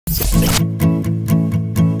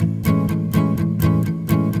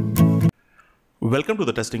Welcome to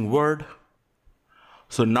the testing world.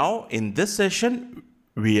 So now in this session,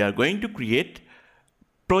 we are going to create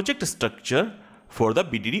project structure for the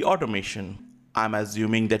BDD automation. I'm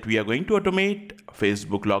assuming that we are going to automate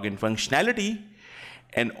Facebook login functionality,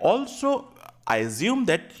 and also I assume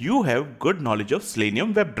that you have good knowledge of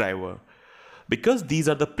Selenium WebDriver, because these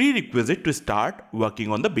are the prerequisite to start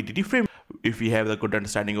working on the BDD framework. If we have the good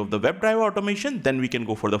understanding of the WebDriver automation, then we can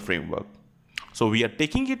go for the framework. So we are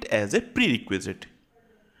taking it as a prerequisite.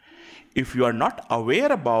 If you are not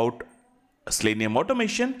aware about Selenium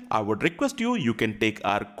automation, I would request you can take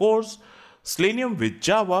our course Selenium with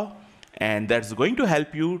Java, and that's going to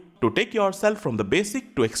help you to take yourself from the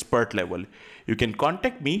basic to expert level. You can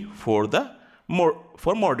contact me for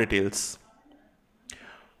more details.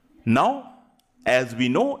 Now, as we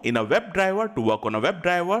know, in a WebDriver, to work on a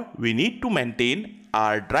WebDriver, we need to maintain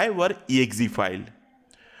our driver exe file.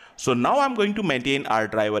 So now I'm going to maintain our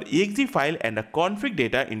driver exe file and a config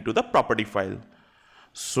data into the property file.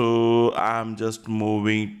 So I'm just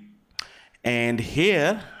moving, and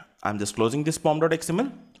here I'm just closing this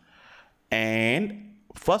pom.xml, and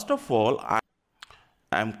first of all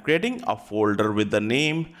I'm creating a folder with the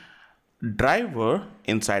name driver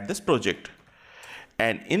inside this project,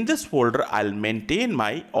 and in this folder I'll maintain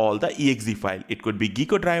my all the exe file. It could be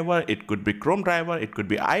Gecko driver, it could be Chrome driver, it could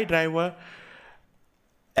be iDriver.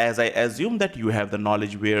 As I assume that you have the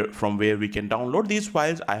knowledge from where we can download these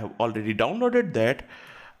files, I have already downloaded that.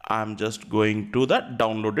 I'm just going to the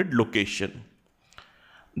downloaded location.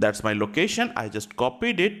 That's my location. I just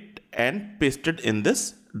copied it and pasted in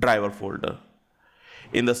this driver folder.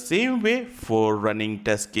 In the same way, for running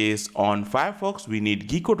test case on Firefox, we need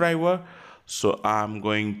Gecko driver. So I'm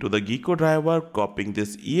going to the Gecko driver, copying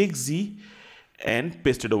this exe and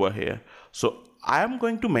paste it over here. So I am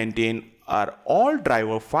going to maintain our all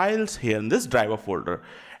driver files here in this driver folder,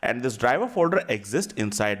 and this driver folder exists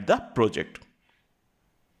inside the project.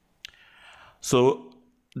 So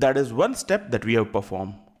that is one step that we have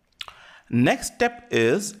performed. Next step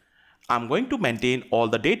is I'm going to maintain all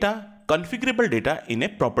the data, configurable data, in a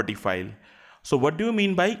property file. So what do you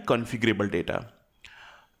mean by configurable data?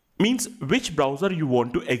 Means which browser you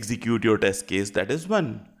want to execute your test case, that is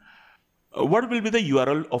one. What will be the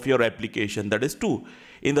URL of your application, that is 2.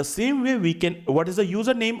 In the same way, what is the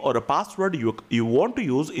username or a password you want to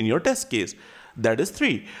use in your test case, that is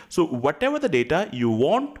 3. So whatever the data you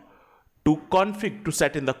want to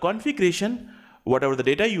set in the configuration, whatever the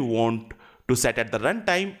data you want to set at the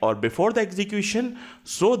runtime or before the execution,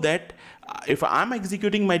 so that if I'm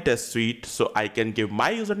executing my test suite, so I can give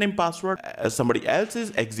my username password. As somebody else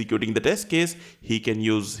is executing the test case, he can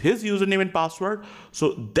use his username and password.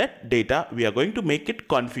 So that data, we are going to make it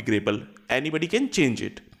configurable. Anybody can change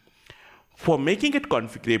it. For making it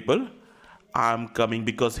configurable, I'm coming,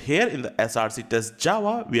 because here in the src test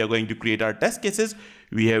Java, we are going to create our test cases.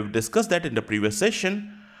 We have discussed that in the previous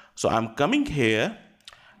session. So I'm coming here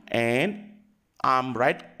and I'm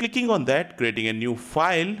right clicking on that, creating a new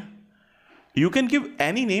file. You can give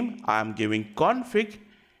any name. I'm giving config.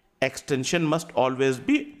 Extension must always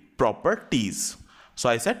be properties. So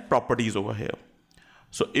I said properties over here.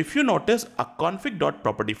 So if you notice, a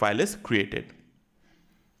config.property file is created.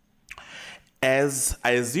 As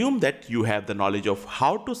I assume that you have the knowledge of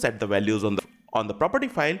how to set the values on the property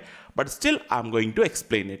file, but still I'm going to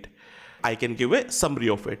explain it. I can give a summary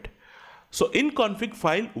of it. So in config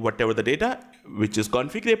file, whatever the data which is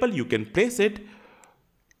configurable, you can place it.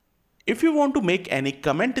 If you want to make any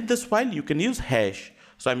comment in this file, you can use hash.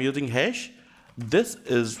 So I'm using hash. This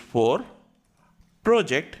is for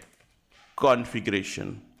project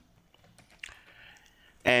configuration.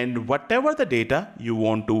 And whatever the data you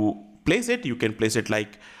want to place it, you can place it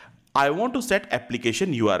like, I want to set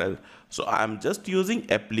application URL. So I'm just using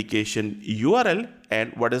application URL,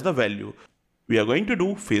 and what is the value? We are going to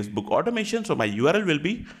do Facebook automation. So my URL will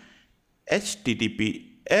be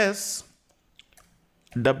https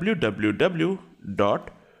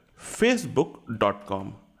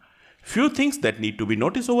www.facebook.com. Few things that need to be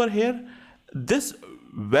noticed over here. This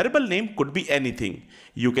variable name could be anything.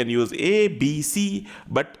 You can use A, B, C,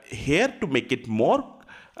 but here to make it more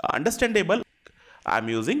understandable, I'm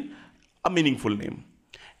using a meaningful name.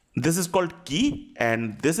 This is called key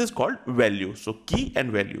and this is called value. So key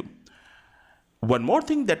and value. One more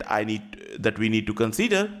thing that we need to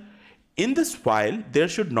consider, in this file there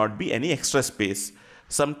should not be any extra space.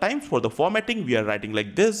 Sometimes for the formatting we are writing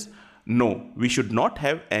like this. No, we should not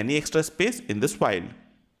have any extra space in this file.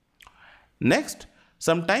 Next,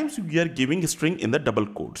 sometimes we are giving a string in the double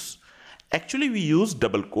quotes. Actually, we use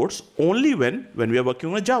double quotes only when we are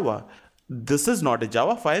working on Java. This is not a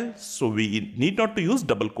Java file, so we need not to use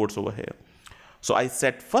double quotes over here. So I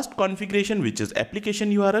set first configuration, which is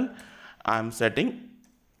application URL. I'm setting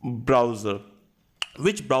browser.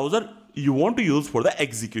 Which browser you want to use for the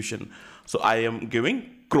execution? So I am giving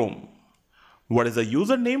Chrome. What is the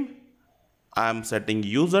username? I'm setting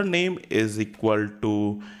username is equal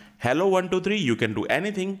to hello123. You can do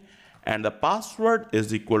anything. And the password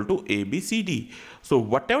is equal to ABCD. So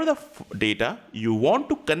whatever the data you want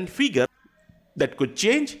to configure that could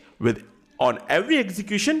change with on every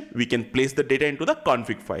execution, we can place the data into the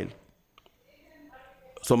config file.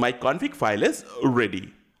 So my config file is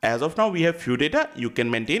ready. As of now, we have few data. You can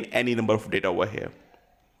maintain any number of data over here.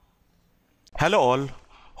 Hello all.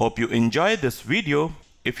 Hope you enjoy this video.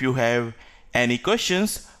 If you have any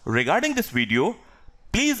questions regarding this video,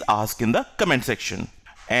 please ask in the comment section.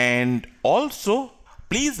 And also,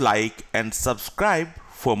 please like and subscribe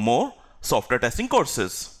for more software testing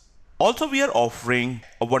courses. Also, we are offering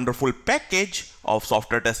a wonderful package of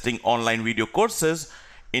software testing online video courses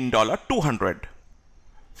in $200.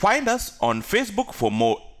 Find us on Facebook for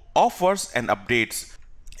more offers and updates.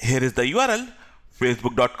 Here is the URL,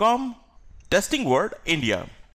 facebook.com/testingworldindia.